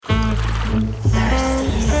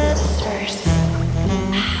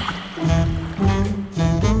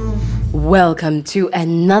Welcome to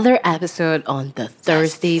another episode on the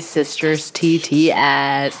Thirsty Sisters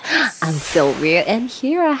TTS. I'm Sylvia, and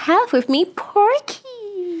here I have with me Porky.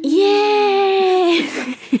 Yay!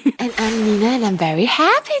 And I'm Nina, and I'm very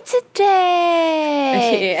happy today.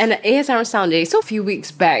 Okay, and the ASMR sound day. So a few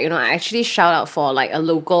weeks back, I actually shout out for like a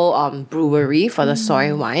local brewery for the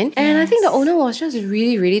soy wine. And I think the owner was just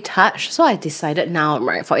really, really touched. So I decided now,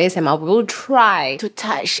 right, for ASMR, we'll try To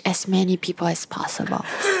touch as many people as possible.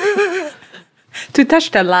 to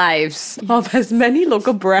touch the lives of as many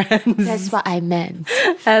local brands That's what I meant.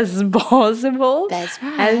 as possible. That's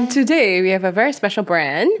right. And today we have a very special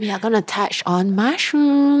brand. We are gonna touch on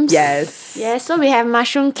mushrooms. Yes. Yeah, so we have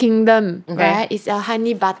Mushroom Kingdom, Okay. right? It's a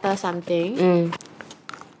honey butter something.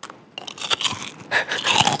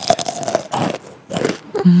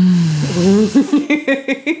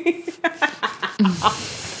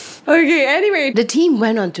 Okay, anyway, the team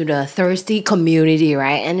went on to the Thirsty community,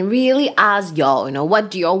 right, and really asked y'all, what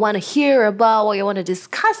do y'all want to hear about, what you want to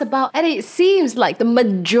discuss about, and it seems like the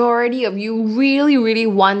majority of you really, really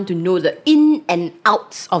want to know the in and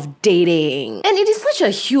outs of dating. And it is such a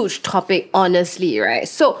huge topic, honestly, right?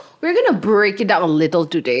 So we're gonna break it down a little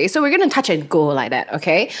today. So we're gonna touch and go like that,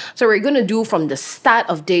 okay? So we're gonna do from the start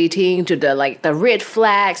of dating to the red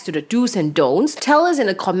flags to the do's and don'ts. Tell us in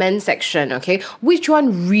the comment section, okay, which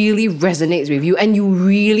one really resonates with you and you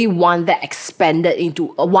really want that expanded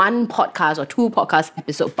into a one podcast or two podcast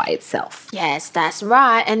episode by itself. Yes, that's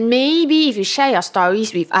right. And maybe if you share your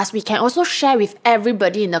stories with us, we can also share with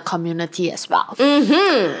everybody in the community as well.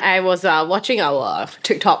 I was watching our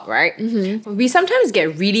TikTok, right? We sometimes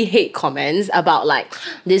get really hate comments about like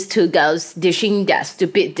these two girls dishing their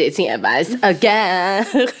stupid dating advice again.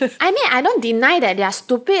 I mean, I don't deny that they are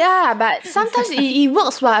stupid, but sometimes it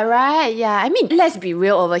works, right? Yeah, I mean, let's be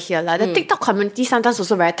real over here. The TikTok community sometimes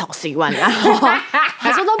also very toxic one.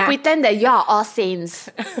 So don't pretend that you are all saints.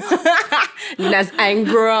 That's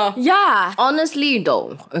anger. Yeah. Honestly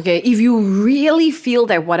though, okay, if you really feel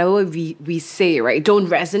that whatever we say, right, don't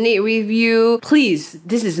resonate with you, please,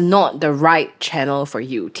 this is not the right channel for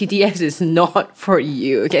you. TTS is not for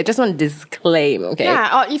you, okay? I just want to disclaim, okay?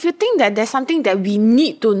 Yeah, or if you think that there's something that we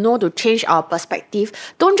need to know to change our perspective,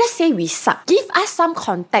 don't just say we suck. Give us some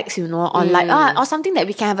context, on or something that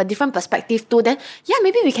we can have a different perspective to, then yeah,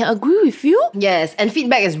 maybe we can agree with you. Yes, and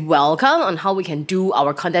feedback is welcome on how we can do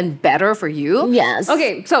our content better for you. Yes.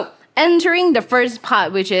 Okay, so entering the first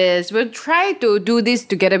part, which is we'll try to do this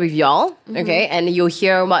together with y'all, okay? And you'll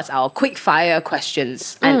hear what's our quick fire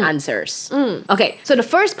questions and answers. Okay, so the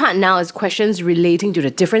first part now is questions relating to the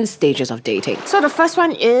different stages of dating. So the first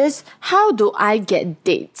one is, how do I get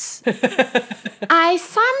dates? I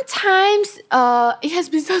sometimes, it has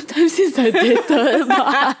been some time since I dated,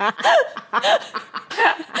 but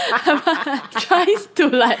I'm trying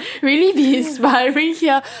to really be inspiring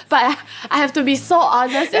here, but I have to be so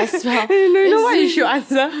honest as well. You know what you should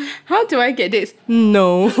answer? How do I get this?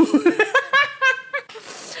 No.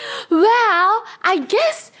 Well, I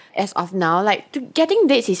guess as of now, getting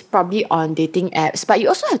dates is probably on dating apps, but you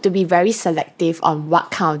also have to be very selective on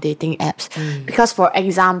what kind of dating apps. Because for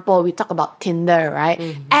example, we talk about Tinder, right?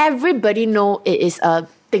 Everybody know it is a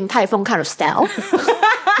Din Tai Fung kind of style,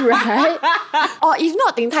 right? Or if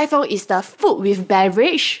not Din Tai Fung, is the food with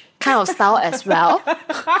beverage kind of style as well.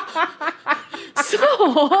 So,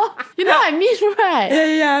 you know what I mean, right?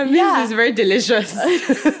 This is very delicious.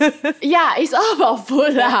 Yeah, it's all about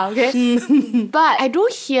food okay? But I do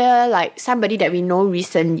hear somebody that we know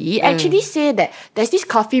recently actually say that there's this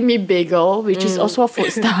coffee meat bagel, which is also a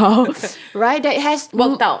food style, right? That has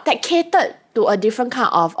Worked out. That catered to a different kind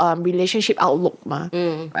of relationship outlook.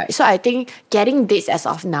 Right? So I think getting dates as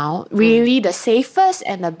of now, really the safest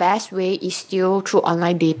and the best way is still through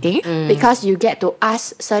online dating because you get to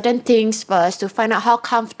ask certain things first to find out how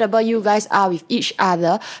comfortable you guys are with each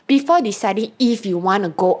other before deciding if you want to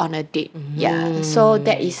go on a date. Yeah, so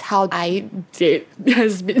that is how I date. It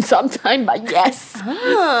has been some time, but yes.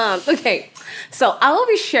 Okay. So I will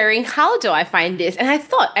be sharing how do I find this, and I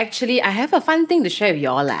thought actually I have a fun thing to share with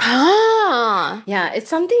y'all. Yeah, it's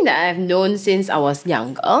something that I've known since I was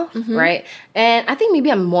younger, right? And I think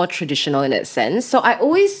maybe I'm more traditional in that sense. So I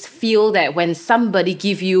always feel that when somebody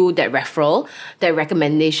give you that referral, that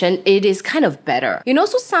recommendation, it is kind of better.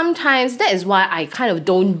 So sometimes that is why I kind of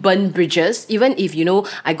don't burn bridges. Even if,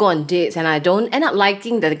 I go on dates and I don't end up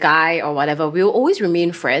liking the guy or whatever, we'll always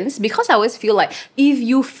remain friends because I always feel like if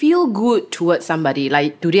you feel good towards somebody,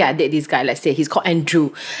 like today I date this guy, let's say he's called Andrew,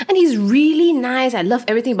 and he's really nice, I love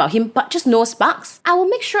everything about him, but just no sparks, I will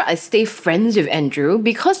make sure I stay friends with Andrew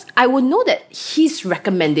because I will know that his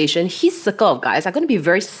recommendation, his circle of guys are going to be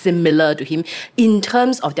very similar to him in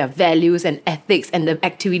terms of their values and ethics and the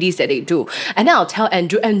activities that they do. And then I'll tell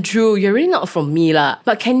Andrew, you're really not from me lah,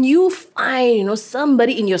 but can you find,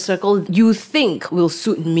 somebody in your circle you think will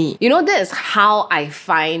suit me? That is how I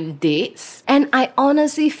find dates. And I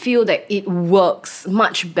honestly feel that it works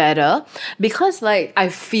much better because I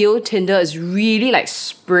feel Tinder is really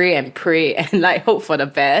spray and pray and hope for the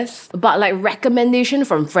best. But recommendation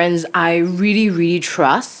from friends, I really, really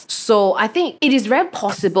trust. So I think it is very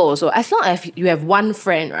possible. So as long as you have one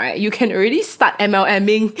friend, right, you can already start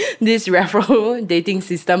MLMing this referral dating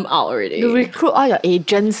system out already. You recruit all your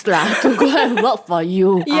agents to go and work for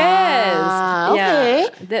you. Yes. Okay. Yeah,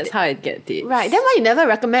 that's how I get it. Right. Then why you never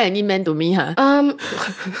recommend any man to me, huh? Am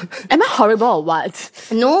I horrible or what?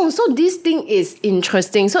 No, so this thing is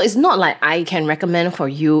interesting. So it's not like I can recommend for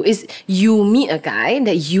you. It's you meet a guy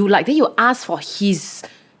that you like, then you ask for his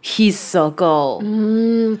circle.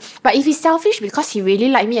 But if he's selfish because he really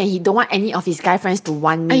like me and he don't want any of his guy friends to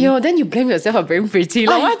want me. Aiyo, then you blame yourself for being pretty.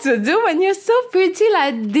 What to do when you're so pretty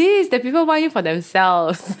like this that people want you for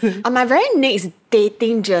themselves? On my very next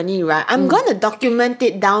dating journey, right, I'm gonna document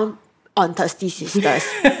it down on Thirsty Sisters.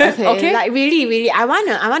 Okay. Really, I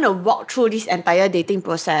wanna walk through this entire dating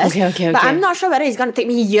process. Okay. But I'm not sure whether it's gonna take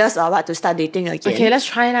me years or what to start dating again. Okay, let's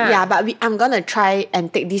try that. Yeah, but I'm gonna try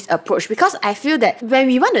and take this approach because I feel that when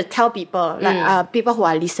we want to tell people, people who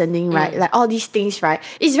are listening, right, all these things, right,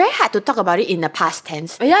 it's very hard to talk about it in the past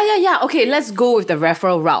tense. Yeah. Okay, let's go with the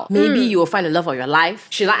referral route. Maybe you will find the love of your life.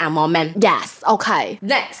 Sheila and more men. Yes, okay.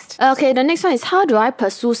 Next. Okay, the next one is how do I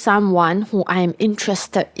pursue someone who I am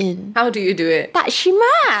interested in? How do you do it? Touch him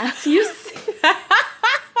lah.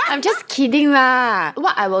 I'm just kidding lah.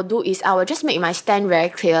 What I will do is I will just make my stand very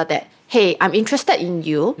clear that hey, I'm interested in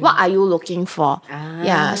you. What are you looking for?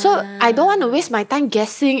 Yeah. So I don't want to waste my time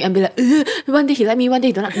guessing and be like, one day he like me, one day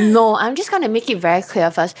he don't. No, I'm just gonna make it very clear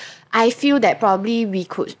first. I feel that probably we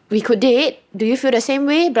could date. Do you feel the same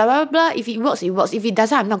way? Blah blah blah. If it works, it works. If it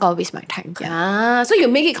doesn't, I'm not gonna waste my time. So you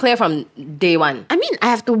make it clear from day one. I mean, I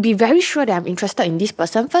have to be very sure that I'm interested in this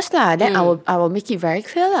person first lah. Then I will make it very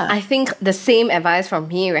clear lah. I think the same advice from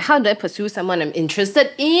me. Right? How do I pursue someone I'm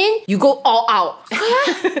interested in? You go all out,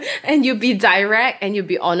 and you be direct and you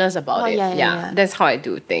be honest about it. Yeah. That's how I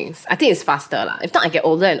do things. I think it's faster lah. If not, I get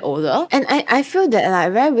older and older. And I feel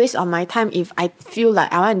that very waste of my time if I feel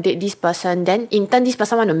like I want to date this person, then in turn this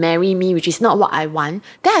person want to marry me, which is not what I want.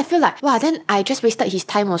 Then I feel like, wow, then I just wasted his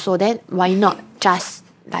time also. Then why not just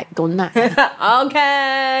don't lah.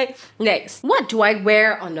 Okay. Next. What do I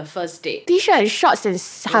wear on the first date? T-shirt and shorts and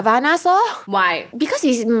Havanas Why? Because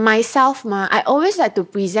it's myself ma. I always like to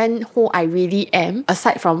present who I really am,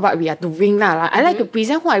 aside from what we are doing lah. I like to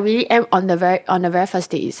present who I really am on the very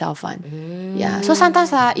first date itself. Yeah. So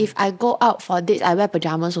sometimes if I go out for dates, I wear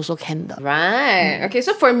pajamas also can. Right. Okay,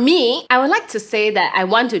 so for me, I would like to say that I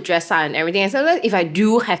want to dress up and everything. And sometimes if I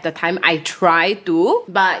do have the time, I try to.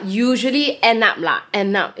 But usually end up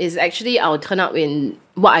is actually I'll turn up in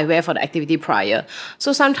what I wear for the activity prior.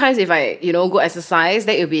 So sometimes if I, go exercise,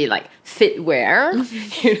 then it'll be fit wear.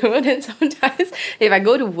 Then sometimes if I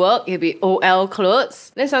go to work, it'll be OL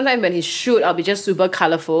clothes. Then sometimes when it's shoot, I'll be just super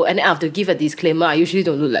colourful. And then I have to give a disclaimer, I usually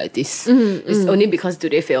don't look like this. It's only because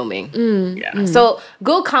today filming. So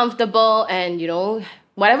go comfortable and,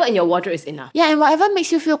 whatever in your wardrobe is enough. Yeah, and whatever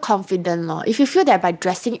makes you feel confident. If you feel that by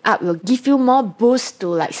dressing up will give you more boost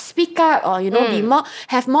to speak up or,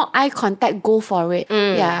 have more eye contact, go for it.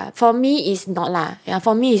 Yeah, for me, it's not lah. Yeah,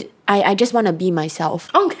 for me, I just want to be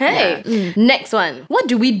myself. Okay. Yeah. Next one. What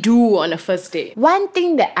do we do on a first date? One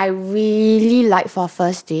thing that I really like for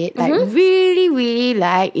first date, really, really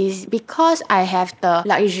like, is because I have the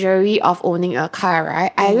luxury of owning a car,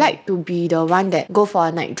 right? I like to be the one that go for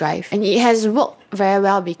a night drive. And it has worked very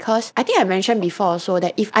well because I think I mentioned before also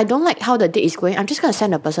that if I don't like how the date is going, I'm just going to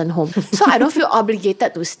send the person home. So I don't feel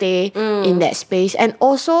obligated to stay in that space. And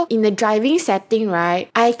also in the driving setting, right,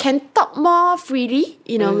 I can talk more freely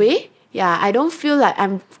in a way. Yeah, I don't feel like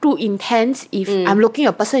I'm too intense if I'm looking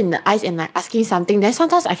a person in the eyes and asking something. Then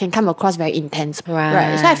sometimes I can come across very intense.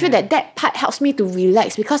 Right. So I feel that part helps me to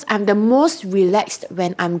relax because I'm the most relaxed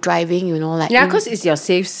when I'm driving, Yeah, because it's your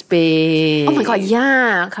safe space. Oh my God,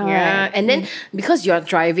 yeah, correct. Yeah, and then because you're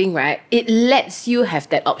driving, right, it lets you have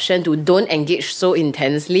that option to don't engage so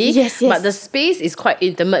intensely. Yes. But the space is quite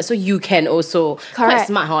intimate, so you can also. Correct. Quite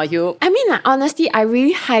smart, how are you? I mean, honestly, I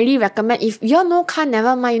really highly recommend if you know car,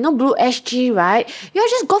 never mind, Blue SG, right? You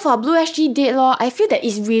just go for a Blue SG date lor. I feel that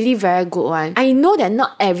it's really very good one. I know that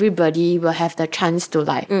not everybody will have the chance to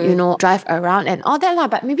drive around and all that lah,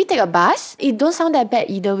 but maybe take a bus. It don't sound that bad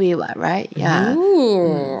either way, right? Yeah.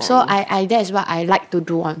 So I that is what I like to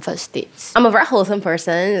do on first dates. I'm a very wholesome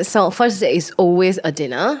person, so first date is always a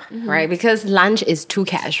dinner, right? Because lunch is too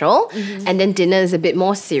casual, and then dinner is a bit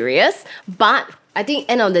more serious. But I think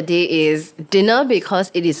end of the day is dinner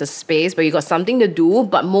because it is a space where you got something to do,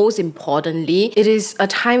 but most importantly, it is a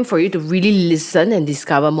time for you to really listen and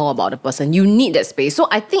discover more about the person. You need that space. So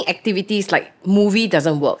I think activities like movie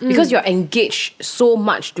doesn't work because you're engaged so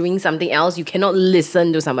much doing something else, you cannot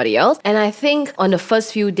listen to somebody else. And I think on the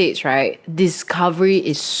first few dates, right, discovery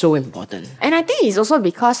is so important. And I think it's also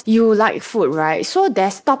because you like food, right? So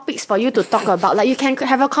there's topics for you to talk about. Like you can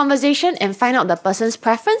have a conversation and find out the person's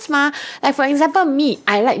preference, ma. Like for example, me,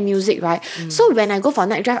 I like music, right? So when I go for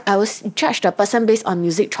night drive, I will judge the person based on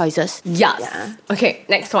music choices. Yes. Yeah. Okay,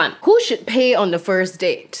 next one. Who should pay on the first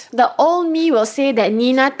date? The old me will say that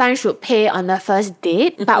Nina Tan should pay on the first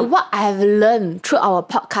date. But what I have learned through our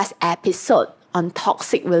podcast episode on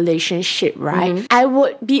toxic relationship, right? I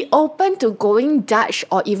would be open to going Dutch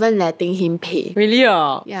or even letting him pay. Really?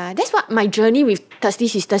 Yeah, that's what my journey with Thirsty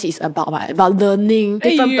Sisters is about, right? About learning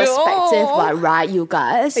different perspectives, right, you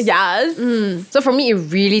guys? Yes. So for me, it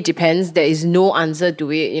really depends. There is no answer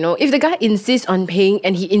to it. If the guy insists on paying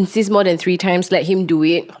and he insists more than 3 times, let him do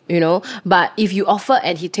it, But if you offer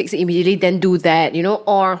and he takes it immediately, then do that,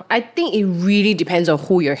 Or I think it really depends on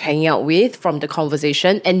who you're hanging out with from the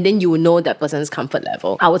conversation, and then you will know that person's comfort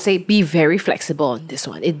level. I would say be very flexible on this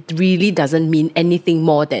one. It really doesn't mean anything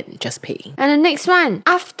more than just paying. And the next one,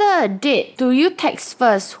 after a date, do you text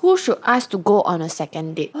first? Who should ask to go on a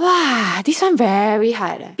second date? Wow, this one very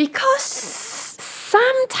hard. Because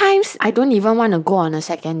sometimes I don't even want to go on a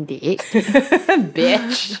second date.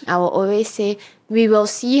 Bitch. I will always say, we will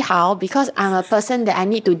see how, because I'm a person that I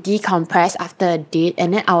need to decompress after a date,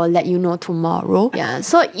 and then I will let you know tomorrow. Yeah.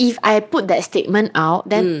 So if I put that statement out,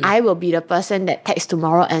 then I will be the person that texts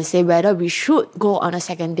tomorrow and say whether we should go on a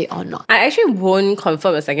second date or not. I actually won't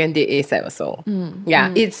confirm a second date ASAP also.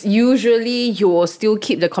 It's usually you will still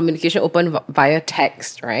keep the communication open via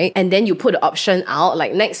text, right? And then you put the option out,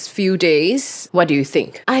 like next few days, what do you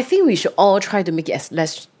think? I think we should all try to make it as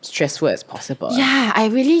less stressful as possible. Yeah, I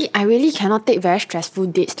really cannot take very stressful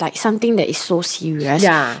dates, like something that is so serious.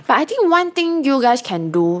 Yeah. But I think one thing you guys can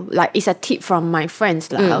do, like it's a tip from my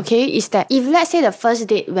friends, okay, is that if let's say the first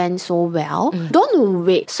date went so well, don't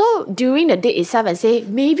wait. So during the date itself and say,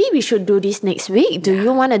 maybe we should do this next week. Do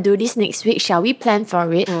you want to do this next week? Shall we plan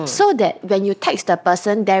for it? So that when you text the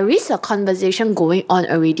person, there is a conversation going on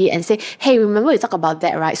already and say, hey, remember we talked about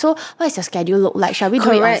that, right? So what is your schedule look like? Shall we do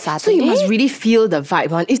it on Saturday? So you must really feel the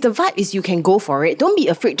vibe. If the vibe is you can go for it, don't be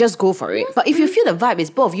afraid, just go for it. But if you feel the vibe is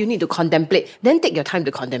both, you need to contemplate, then take your time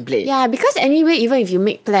to contemplate. Yeah, because anyway, even if you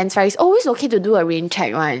make plans, right, it's always okay to do a rain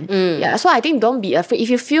check, right? Yeah, so I think don't be afraid. If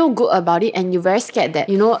you feel good about it and you're very scared that,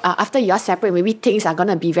 after you're separate, maybe things are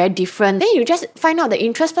gonna be very different, then you just find out the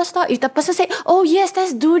interest first. If the person say, oh yes,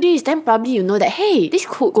 let's do this, then probably you know that, hey, this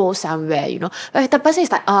could go somewhere, But if the person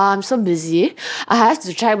is like, oh, I'm so busy, I have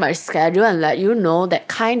to check my schedule and let you know that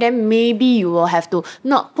kind, then maybe you will have to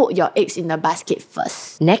not put your eggs in the basket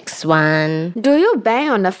first. Next one. Do you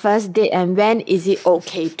bang on the first date, and when is it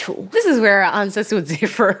okay to? This is where our answers will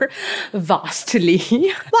differ vastly.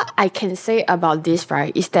 What I can say about this,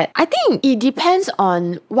 right, is that I think it depends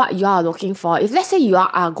on what you are looking for. If let's say you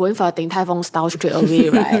are going for a Din Tai Fung style straight away,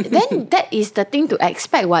 right, then that is the thing to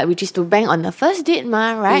expect, right, which is to bang on the first date,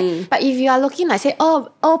 right? But if you are looking like, say,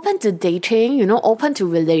 open to dating, open to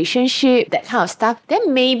relationship, that kind of stuff,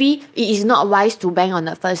 then maybe it is not wise to bang on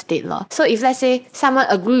the first date. So if let's say someone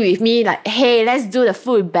agree with me, like, hey, let's do the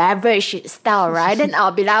food beverage style, right? Then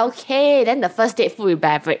I'll be like, okay, then the first date food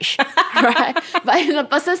beverage, right? But if the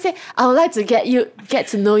person say, I would like to get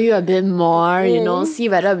to know you a bit more, see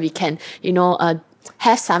whether we can,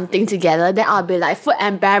 have something together, then I'll be like, food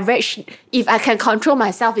and beverage, if I can control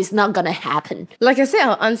myself, it's not gonna happen. Like I said,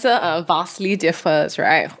 our answer vastly differs,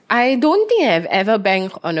 right? I don't think I've ever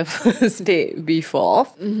banged on a first date before.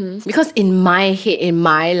 Because in my head, in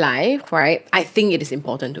my life, right, I think it is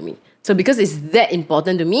important to me. So because it's that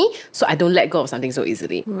important to me, so I don't let go of something so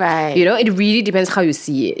easily. Right. It really depends how you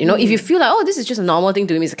see it. If you feel like, oh, this is just a normal thing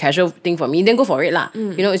to me, it's a casual thing for me, then go for it lah.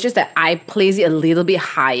 It's just that I place it a little bit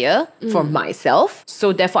higher for myself.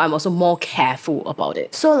 So therefore, I'm also more careful about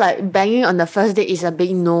it. So like banging on the first date is a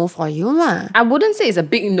big no for you lah. I wouldn't say it's a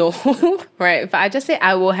big no, right? But I just say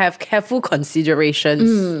I will have careful considerations.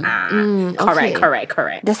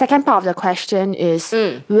 Correct. The second part of the question is,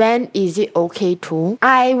 when is it okay to?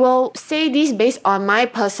 I will will say this based on my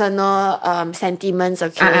personal sentiments,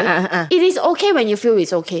 okay? It is okay when you feel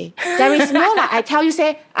it's okay. There is no like I tell you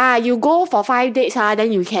say, you go for 5 dates,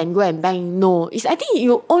 then you can go and bang. No. I think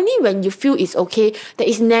you only when you feel it's okay, that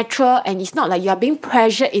it's natural and it's not like you're being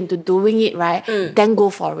pressured into doing it, right? Then go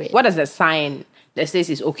for it. What is the sign that says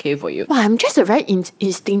it's okay for you? Well, I'm just a very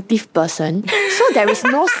instinctive person. So there is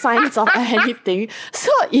no signs of anything.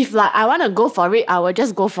 So if like I want to go for it, I will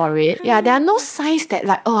just go for it. Yeah, there are no signs that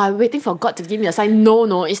like, oh, I'm waiting for God to give me a sign. No.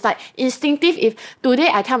 It's like instinctive. If today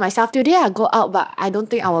I tell myself, today I go out, but I don't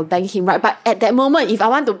think I will bang him, right? But at that moment, if I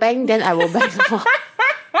want to bang, then I will bang.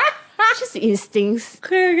 Just instincts.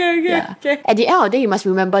 Okay. At the end of the day, you must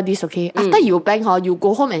remember this, okay? After you bang, you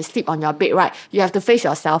go home and sleep on your bed, right? You have to face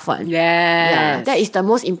yourself. Yes. Yeah, that is the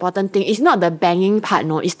most important thing. It's not the banging part,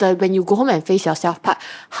 no. It's the when you go home and face yourself part.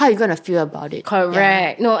 How are you going to feel about it?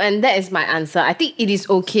 Correct. No, and that is my answer. I think it is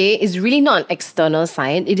okay. It's really not an external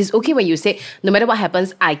sign. It is okay when you say, no matter what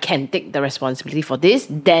happens, I can take the responsibility for this.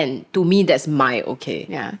 Then, to me, that's my okay.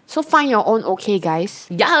 Yeah. So find your own okay, guys.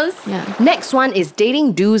 Yes. Yeah. Next one is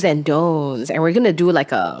dating do's and don'ts. And we're going to do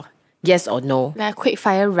like a yes or no. Like a quick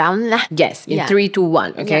fire round lah. Yes, in 3, 2,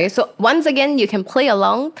 1. Okay, so once again, you can play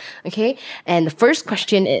along. Okay, and the first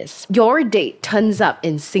question is: your date turns up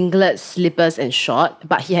in singlet, slippers, and short,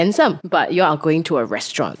 but he handsome. But you are going to a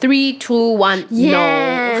restaurant. 3, 2, 1.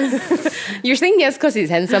 Yes. No. You're saying yes because he's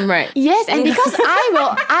handsome, right? Yes, and because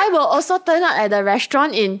I will also turn up at the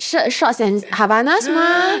restaurant in shirt, shorts, and Havanas,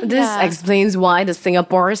 ma. This explains why the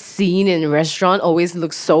Singapore scene in restaurant always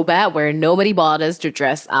looks so bad, where nobody bothers to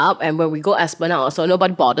dress up, and when we go Esplanade also,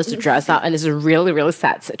 nobody bothers to dress up, and it's a really, really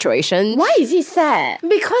sad situation. Why is it sad?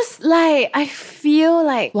 Because like I feel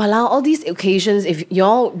like all these occasions, if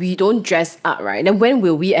we don't dress up, right? Then when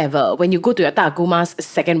will we ever? When you go to your Taguma's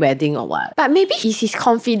second wedding or what? But maybe it's his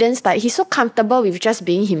confidence, like he's so comfortable with just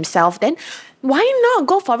being himself, then why not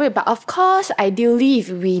go for it? But of course, ideally, if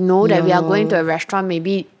we know that we are going to a restaurant,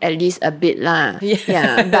 maybe at least a bit lah.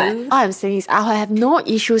 Yeah. But all I'm saying is, I have no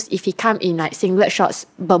issues if he come in like singlet shorts,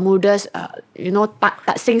 Bermudas,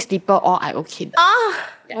 tak sing slipper, all I okay.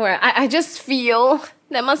 Well, I just feel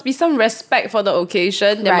there must be some respect for the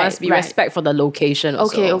occasion. There must be respect for the location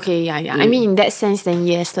also. Okay, yeah. I mean, in that sense, then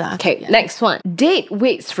yes lah. Okay, next one. Date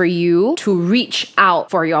waits for you to reach out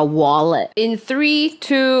for your wallet. In 3,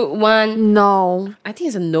 2, 1. No. I think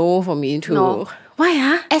it's a no for me too. No.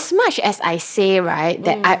 Why? As much as I say, right,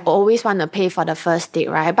 that I always want to pay for the first date,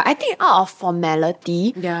 right? But I think out of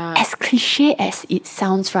formality, as cliche as it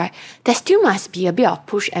sounds, right, there still must be a bit of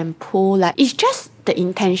push and pull. Like, it's just the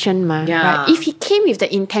intention, ma. Right? If he came with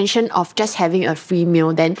the intention of just having a free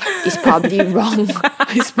meal, then it's probably wrong.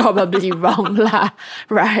 It's probably wrong lah,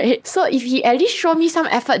 right? So if he at least show me some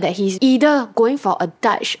effort that he's either going for a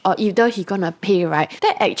Dutch or either he gonna pay, right?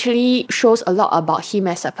 That actually shows a lot about him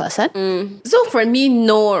as a person. So for me,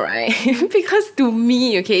 no, right? Because to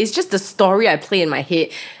me, okay, it's just the story I play in my head.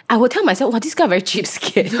 I will tell myself, wow, this guy very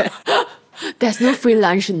cheapskate. There's no free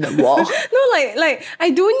lunch in the wall. No, like I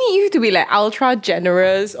don't need you to be like ultra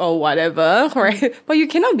generous or whatever, right? But you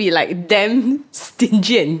cannot be like damn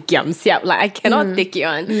stingy and giam siap. Like I cannot take it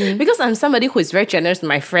on. Because I'm somebody who is very generous to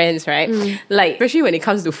my friends, right? Like especially when it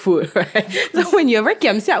comes to food, right? So when you're very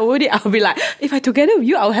giam siap over it, I'll be like, if I together with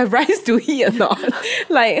you, I'll have rice to eat or not.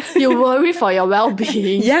 Like you worry for your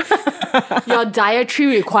well-being. Yeah. Your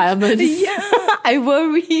dietary requirements. Yeah. I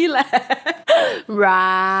worry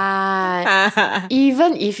Right.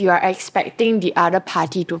 Even if you are expecting the other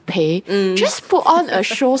party to pay, just put on a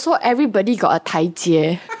show so everybody got a 台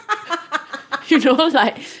阶. You know,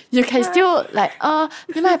 like you can still like,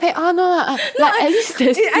 you might pay. Oh no, like at least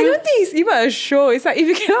there's. I don't think it's even a show. It's like if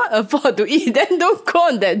you cannot afford to eat, then don't go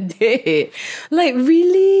on that day. Like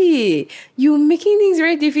really, you making things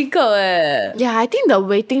very difficult. Yeah, I think the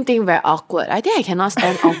waiting thing very awkward. I think I cannot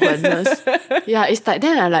stand awkwardness. Yeah, it's like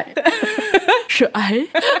then I like, should I?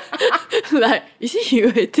 Like, is he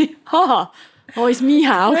waiting? Oh, it's me,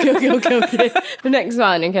 huh? Okay. The next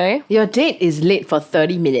one, okay? Your date is late for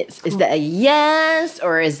 30 minutes. Is that a yes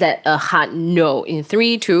or is that a hard no? In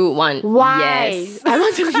 3, 2, 1. Why? Yes. I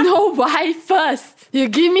want to know why first. You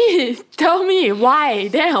tell me why.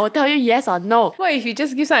 Then I will tell you yes or no. What if you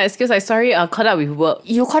just give some excuse like, sorry, caught up with work?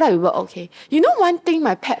 You caught up with work, okay. You know one thing,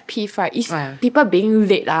 my pet peeve, right, is people being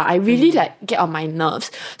late. I really like get on my nerves.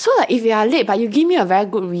 So like if you are late but you give me a very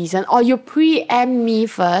good reason or you preempt me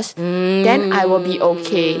first, then I will be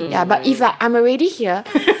okay. Yeah, but if like, I'm already here,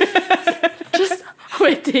 just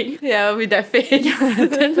waiting. Yeah, with that face.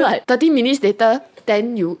 Then like 30 minutes later,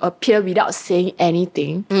 then you appear without saying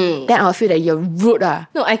anything, then I'll feel that you're rude.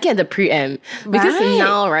 No, I get the preamp. Because Right.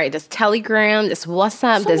 now, right, there's Telegram, there's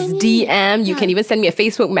WhatsApp, So there's many. DM. You can even send me a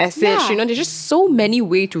Facebook message. Yeah. You know, there's just so many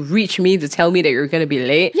ways to reach me to tell me that you're going to be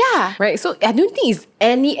late. Yeah. Right? So I don't think it's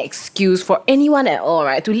any excuse for anyone at all,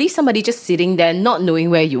 right, to leave somebody just sitting there not knowing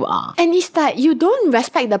where you are. And it's like you don't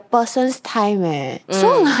respect the person's time.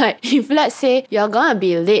 So like if let's say you're gonna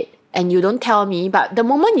be late and you don't tell me, but the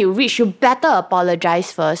moment you reach, you better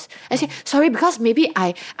apologize first and say, sorry, because maybe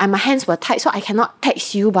my hands were tight, so I cannot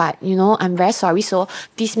text you, but I'm very sorry, so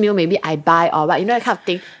this meal maybe I buy or what, that kind of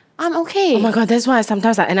thing. I'm okay. Oh my god, that's why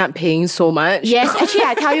sometimes I end up paying so much. Yes, actually,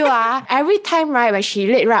 I tell you, every time, right, when she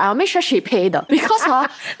late, right, I'll make sure she paid. Because I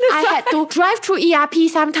had to drive through ERP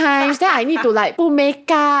sometimes, then I need to like put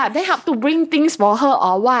makeup, then help to bring things for her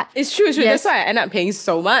or what. It's true. Yes. That's why I end up paying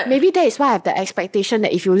so much. Maybe that is why I have the expectation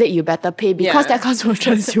that if you late, you better pay because Yeah. that comes from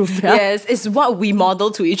Chen Xiu. Yes, it's what we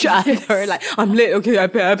model to each other. Like, I'm late, okay, I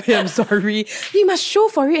pay, I'm sorry. You must show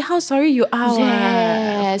for it how sorry you are.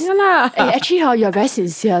 Yes. Yeah lah. Actually, you're very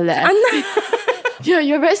sincere. Yeah,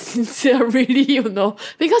 you're very sincere, really,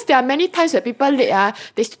 Because there are many times where people late,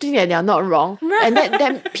 they still think that they are not wrong. Right. And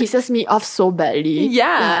that pisses me off so badly.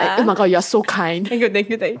 Yeah. Oh my god, you're so kind.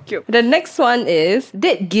 Thank you. The next one is,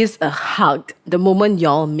 date gives a hug the moment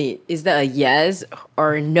y'all meet. Is that a yes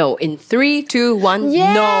or no? In 3, 2, 1,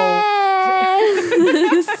 no.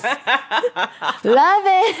 Love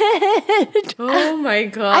it. Oh my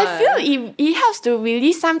god. I feel it helps to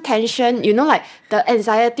release some tension, like the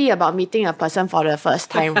anxiety about meeting a person for the first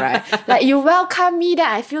time, right? Like you welcome me, then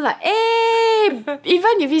I feel like, hey,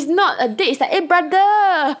 even if it's not a date, it's like, hey,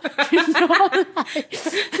 brother.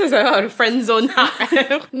 It's like a friend zone.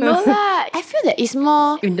 No lah. I feel that it's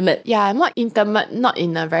more Intimate. Yeah, more intimate, not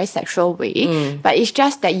in a very sexual way, but it's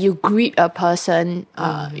just that you greet a person,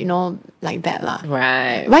 like that lah.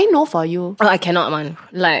 Right. Why no for you? Oh, I cannot, man.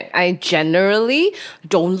 Like, I generally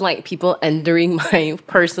don't like people entering my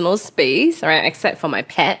personal space, right? Except for my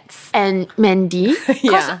pets. And Mandy, because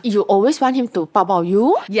Yeah. you always want him to bao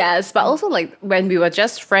you. Yes, but also like when we were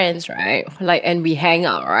just friends, right? Like, and we hang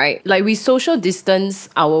out, right? Like, we social distance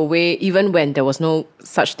our way even when there was no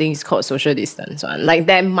such things called social distance, one. Like,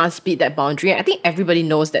 there must be that boundary. I think everybody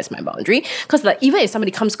knows that's my boundary. Because like, even if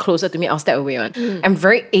somebody comes closer to me, I'll step away, one. I'm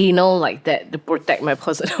very anal like that to protect my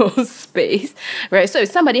personal space, right? So if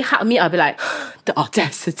somebody hug me, I'll be like, the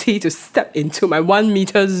audacity to step into my 1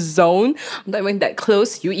 meter zone. I'm not even that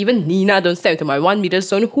close. You, even Nina, don't step into my 1 meter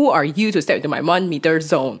zone. Who are you to step into my 1 meter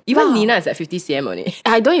zone? Even Wow. Nina is at 50 cm only.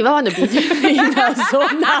 I don't even want to be in the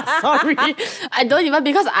zone. Sorry. I don't even,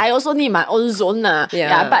 because I also need my own zone.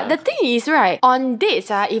 Yeah. But the thing is, right, on dates,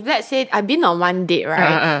 if let's say I've been on one date,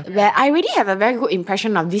 right, where I already have a very good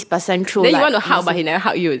impression of this person through Then you like, want to hug, but he never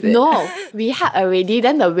hug you, is it? No, we hug already.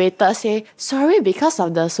 Then the waiter say, sorry, because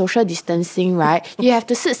of the social distancing, right? You have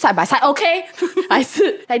to sit side by side. Okay, I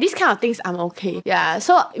sit. Like these kind of things, I'm okay. Yeah,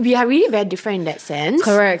 so we are really very different in that sense.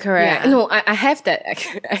 Correct. Yeah. No, I have that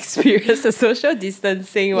experience, the social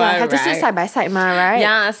distancing one, have to sit right? side by side, right?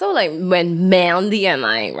 Yeah, so like when Mandy and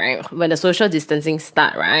I, right, when the social distancing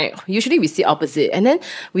start, right, usually we sit opposite. And then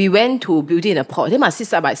we went to Beauty in a Pot. They must sit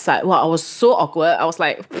side by side. Wow, I was so awkward. I was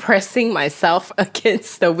like pressing myself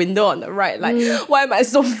against the window on the right. Like, why am I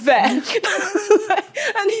so fat? Like,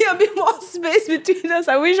 I need a bit more space between us.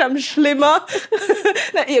 I wish I'm slimmer.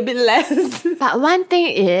 Like, eat a bit less. But one thing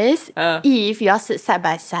is, if you all sit side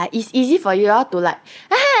by side, it's easy for you all to like,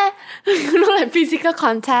 like physical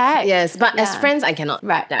contact. Yes, but as Yeah. friends, I cannot.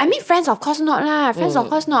 Right. Like, I mean, friends, of course not lah. Friends, of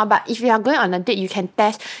course not. But if you are going on a date, you can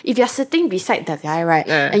test. If you're sitting beside the guy, right,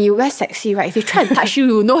 and you wear sexy, right, if he try and touch you,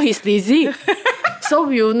 you know he's sleazy. So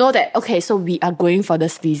you know that, okay, so we are going for the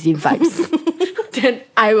sleazy vibes. Then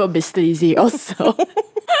I will be sleazy also.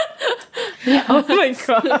 oh my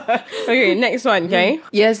god. Okay, next one, okay?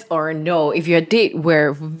 Yes or no, if your date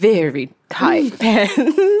wear very tight pants.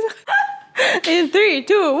 In 3,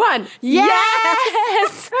 2, 1.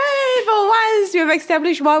 Yes! Hey, for once, we've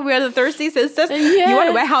established why we are the thirsty sisters. You want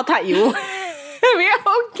to wear how tight you want. We are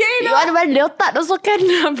okay You now. want to wear leotard also can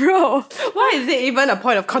lah, bro. Why is it even a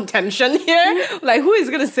point of contention here? Like, who is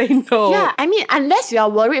going to say no? Yeah, I mean, unless you are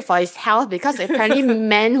worried for his health, because apparently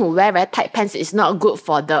men who wear very tight pants is not good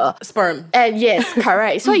for the Sperm. yes,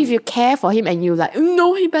 correct. So if you care for him and you like,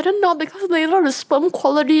 no, he better not because later the sperm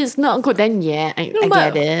quality is not good, then yeah, I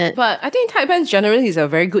get it. But I think tight pants generally is a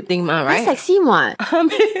very good thing, ma, right? That's sexy one.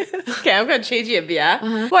 Okay, I'm going to change it a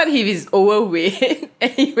bit. What if he's overweight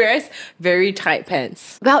and he wears very tight tight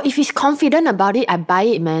pants. Well, if he's confident about it, I buy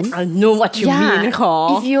it, man. I know what you mean,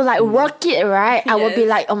 If you like work it right, I will be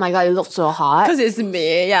Yes. like, oh my god, it looks so hot. Because it's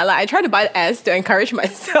me. Yeah, like I try to buy the S to encourage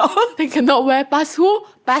myself. I cannot wear past who?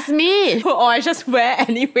 Past me. Or I just wear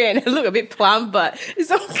anyway and I look a bit plump, but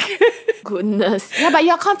it's okay. Goodness. Yeah, but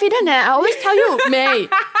you're confident. I always tell you, May.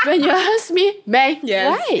 When you ask me, May.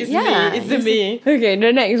 Yes, right? it's yeah. me. It's me. Okay,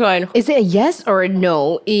 the next one. Is it a yes or a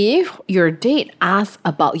no if your date asks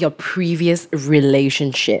about your previous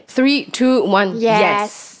relationship? 3, 2, 1.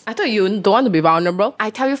 Yes. I thought you don't want to be vulnerable. I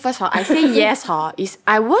tell you first, I say yes, is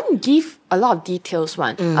I won't give a lot of details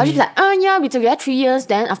one. I'll just be like, yeah, we together 3 years,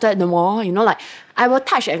 then after that no more, like I will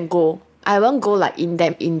touch and go. I won't go like in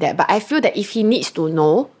depth. But I feel that if he needs to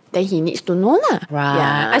know, then he needs to know lah. Right.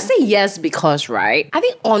 Yeah. I say yes because, right, I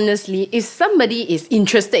think honestly, if somebody is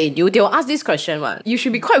interested in you, they'll ask this question. One. You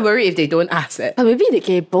should be quite worried if they don't ask it. But maybe they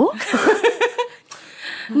kaypoh.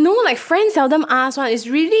 No, like friends seldom ask one. It's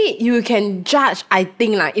really, you can judge, I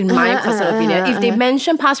think, like in my personal opinion. If they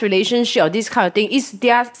mention past relationship or this kind of thing,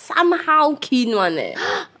 they are somehow keen one.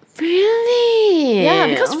 Really? Yeah,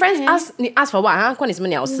 because friends Okay. ask, 你 ask for what? 关你什么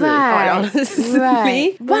鸟事? Right. Honestly.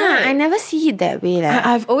 Right. Wow, I never see it that way.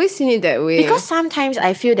 I've always seen it that way. Because sometimes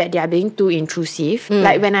I feel that they are being too intrusive.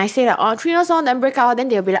 Like when I say like, 3 years on, then break out, then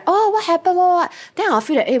they'll be like, oh, what happened? What? Then I'll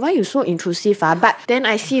feel like, hey, why you so intrusive? But then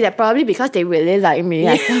I see that probably because they really like me.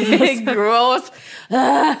 Gross.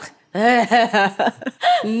 Next.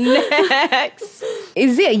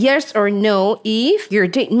 Is it a yes or no if your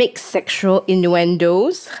date makes sexual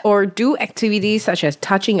innuendos or do activities such as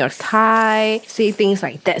touching your thigh, say things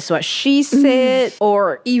like that's what she said,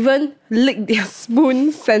 or even lick their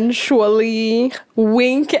spoon sensually,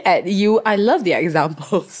 wink at you? I love the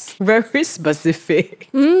examples. Very specific.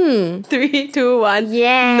 3, 2, 1.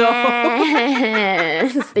 Yes.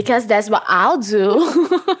 Because that's what I'll do.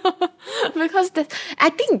 Because I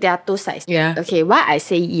think there are two sides. Yeah. Okay, why I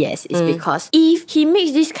say yes is because if he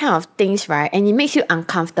makes these kind of things, right, and it makes you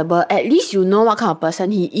uncomfortable, at least you know what kind of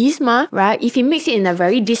person he is, right? If he makes it in a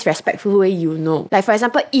very disrespectful way, you know. Like for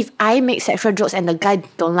example, if I make sexual jokes and the guy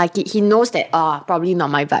don't like it, he knows that, probably not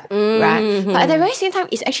my vibe, right? But at the very same time,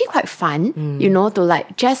 it's actually quite fun, to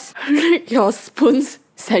like just lick your spoons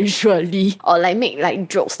sensually or like make like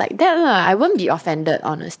jokes like that lah. I won't be offended,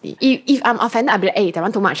 honestly. If I'm offended, I'll be like, hey, that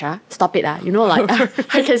one too much, stop it, like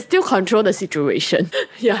I can still control the situation.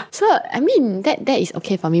 Yeah. So I mean that is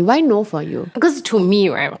okay for me. Why no for you? Because to me,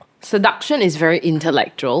 right, seduction is very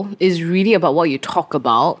intellectual. It's really about what you talk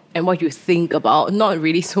about and what you think about, not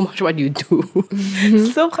really so much what you do.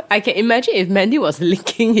 So I can imagine if Mandy was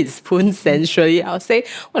licking his spoon sensually, I'll say,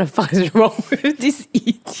 what the fuck is wrong with this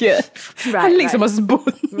idiot? Right, Lick some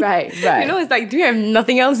spoon. Right. It's like, do you have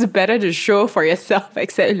nothing else better to show for yourself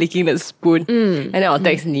except licking the spoon? And then I'll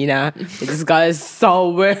text Nina, this guy is so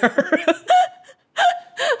weird.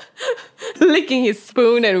 Licking his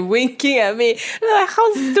spoon and winking at me. Like,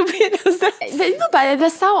 how stupid is that? But the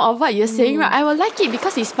sound of what you're saying, right, I will like it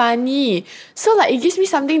because it's funny. So like it gives me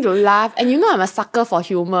something to laugh. And I'm a sucker for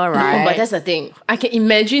humor, right? No, but that's the thing. I can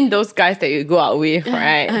imagine those guys that you go out with,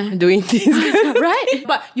 right? Doing this. Right?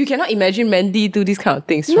 But you cannot imagine Mandy do these kind of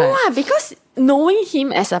things, No, right? because knowing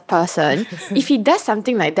him as a person, if he does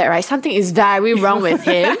something like that, right, something is very wrong with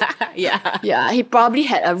him. Yeah. Yeah, he probably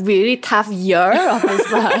had a really tough year of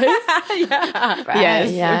his life. Yeah. Right,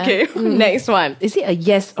 Yes. yeah. Okay. Next one. Is it a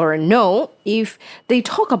yes or a no if they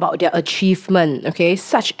talk about their achievement, okay,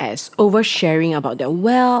 such as oversharing about their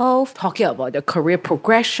wealth, talking about their career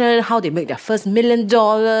progression, how they make their first $1 million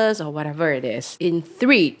or whatever it is? In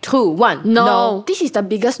 3, 2, 1. No. This is the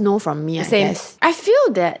biggest no from me, I Same. guess. I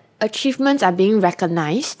feel that achievements are being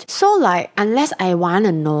recognized. So like, unless I want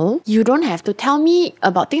to know, you don't have to tell me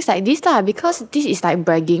about things like this because this is like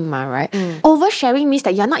bragging, right? Oversharing means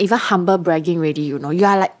that you're not even humble bragging already, You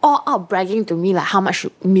are like all out bragging to me like how much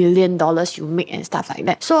 $1 million you make and stuff like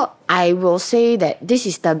that. So I will say that this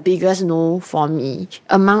is the biggest no for me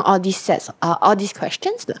among all these all these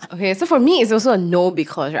questions. Okay, so for me, it's also a no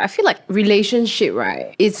because I feel like relationship,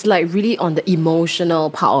 right? It's like really on the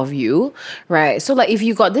emotional part of you, right? So like if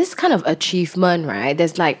you got this kind of achievement, right?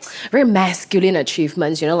 There's like very masculine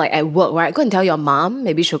achievements, like at work, right? Go and tell your mom,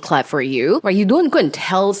 maybe she'll clap for you, right? You don't go and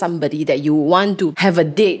tell somebody that you want to have a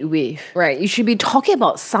date with, right? You should be talking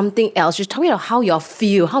about something else. You're talking about how you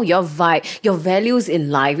feel, how you vibe, your values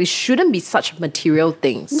in life. It shouldn't be such material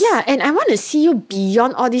things. Yeah, and I want to see you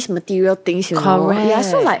beyond all these material things, you know. Correct. Yeah,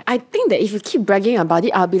 so like I think that if you keep bragging about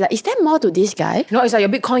it, I'll be like, is there more to this guy? No, it's like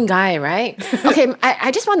your Bitcoin guy, right? Okay,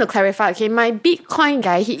 I just want to clarify, okay, my Bitcoin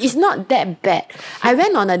guy, he is not that bad. I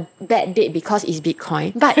went on a bad date because it's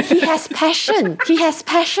Bitcoin, but he has passion. He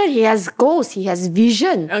has goals, he has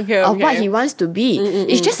vision of what he wants to be.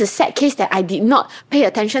 It's just a sad case that I did not pay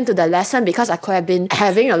attention to the lesson because I could have been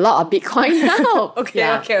having a lot of Bitcoin now.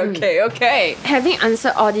 Okay. Having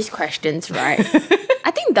answered all these questions, right?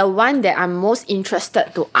 I think the one that I'm most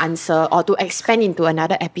interested to answer or to expand into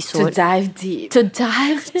another episode To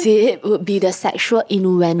dive deep. would be the sexual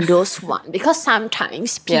innuendos one, because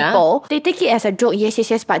sometimes people they take it as a joke,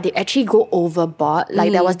 yes, but they actually go overboard.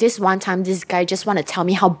 Like there was this one time this guy just want to tell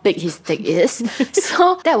me how big his dick is,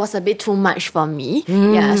 so that was a bit too much for me.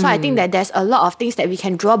 Yeah, so I think that there's a lot of things that we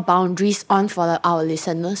can draw boundaries on for our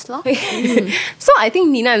listeners, lor. So I think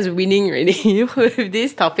Nina is winning really with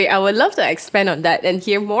this topic. I would love to expand on that and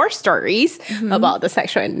hear more stories about the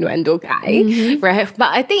sexual innuendo guy, right? But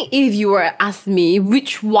I think if you were to ask me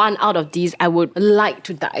which one out of these I would like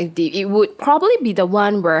to dive deep, it would probably be the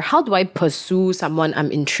one where how do I pursue someone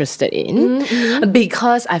I'm interested in?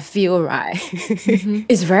 Because I feel, right,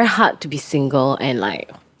 it's very hard to be single and like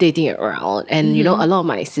dating around, and you know, a lot of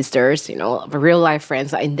my sisters, you know, real life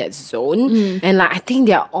friends are in that zone, and like I think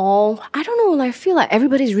they're all, I don't know, like I feel like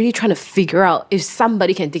everybody's really trying to figure out if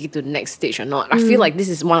somebody can take it to the next stage or not. I feel like this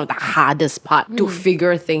is one of the hardest part to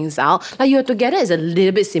figure things out. Like you're together is a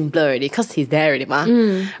little bit simpler already because he's there already,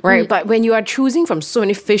 right? But when you are choosing from so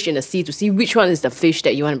many fish in the sea to see which one is the fish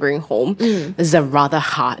that you want to bring home, it's a rather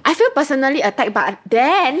hard. I feel personally attacked, but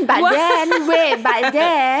then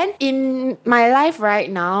in my life right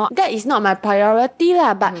now, that is not my priority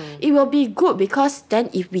lah. But it will be good because then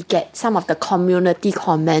if we get some of the community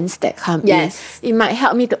comments that come in, it might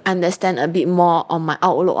help me to understand a bit more on my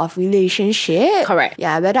outlook of relationship. Correct.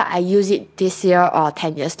 Yeah, whether I use it this year or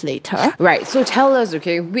 10 years later. Right. So tell us,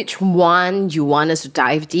 okay, which one you want us to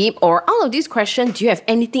dive deep, or out of these questions, do you have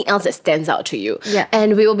anything else that stands out to you? Yeah.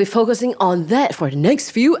 And we will be focusing on that for the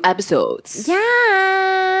next few episodes.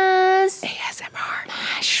 Yes. ASMR.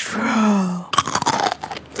 Mushroom.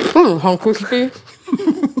 How crispy.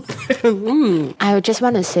 I just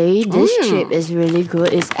want to say this chip is really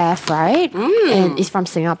good. It's air fried and it's from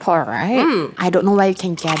Singapore, right? I don't know where you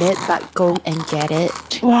can get it, but go and get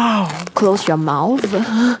it. Wow. Close your mouth.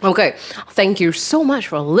 Okay. Thank you so much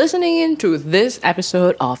for listening in to this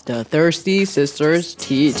episode of the Thirsty Sisters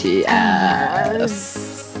TTS.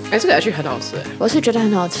 哎，这个 actually 很好吃。我是觉得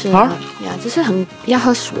很好吃，呀，只是很要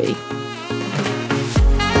喝水。